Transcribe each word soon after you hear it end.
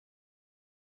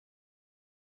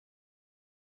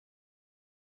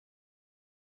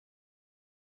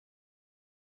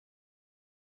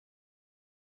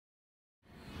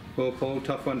Well, Paul,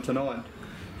 tough one tonight.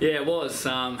 Yeah, it was.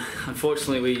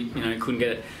 Unfortunately, we couldn't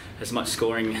get as much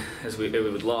scoring as we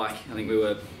would like. I think we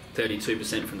were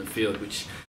 32% from the field, which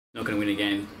not going to win a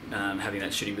game having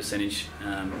that shooting percentage.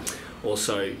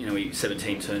 Also, we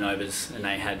 17 turnovers and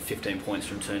they had 15 points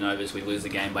from turnovers. We lose the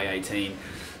game by 18,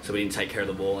 so we didn't take care of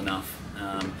the ball enough.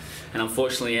 And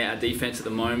unfortunately, our defence at the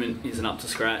moment isn't up to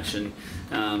scratch, and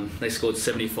they scored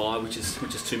 75, which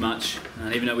is too much.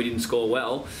 And even though we didn't score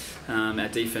well, our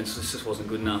defence just wasn't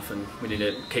good enough, and we need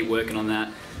to keep working on that.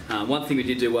 One thing we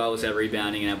did do well was our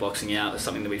rebounding and our boxing out. It's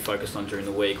something that we focused on during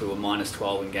the week. We were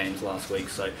 -12 in games last week,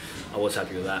 so I was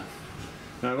happy with that.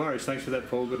 No worries. Thanks for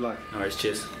that, Paul. Good luck. No worries.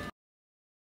 Cheers.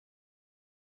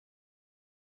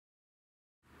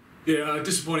 Yeah,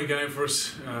 disappointing game for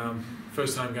us.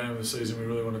 First home game of the season. We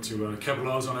really wanted to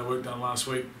capitalise on our work done last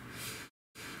week.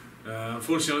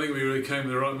 Unfortunately, I think we really came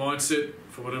with the right mindset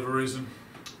for whatever reason.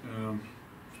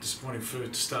 Disappointing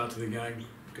first start to the game.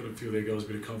 Got a few of their guys a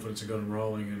bit of confidence and got them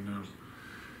rolling.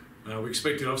 And we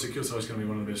expected, obviously, Kilsyth was going to be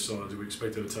one of the best sides. We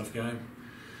expected a tough game.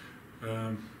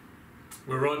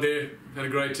 We're right there. Had a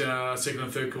great second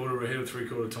and third quarter. We're ahead of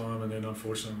three-quarter time, and then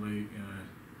unfortunately,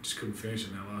 just couldn't finish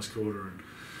in that last quarter. And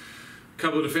a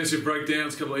couple of defensive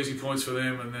breakdowns, a couple of easy points for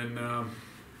them, and then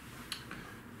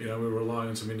we were relying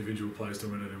on some individual players to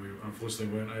win it, and we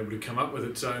unfortunately weren't able to come up with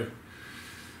it. So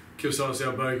Kilsyth's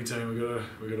our bogey team.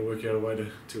 We've got to work out a way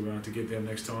to get them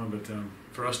next time. But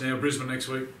for us now, Brisbane next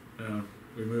week.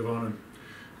 We move on and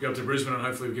go up to Brisbane, and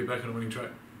hopefully we get back on a winning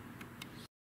track.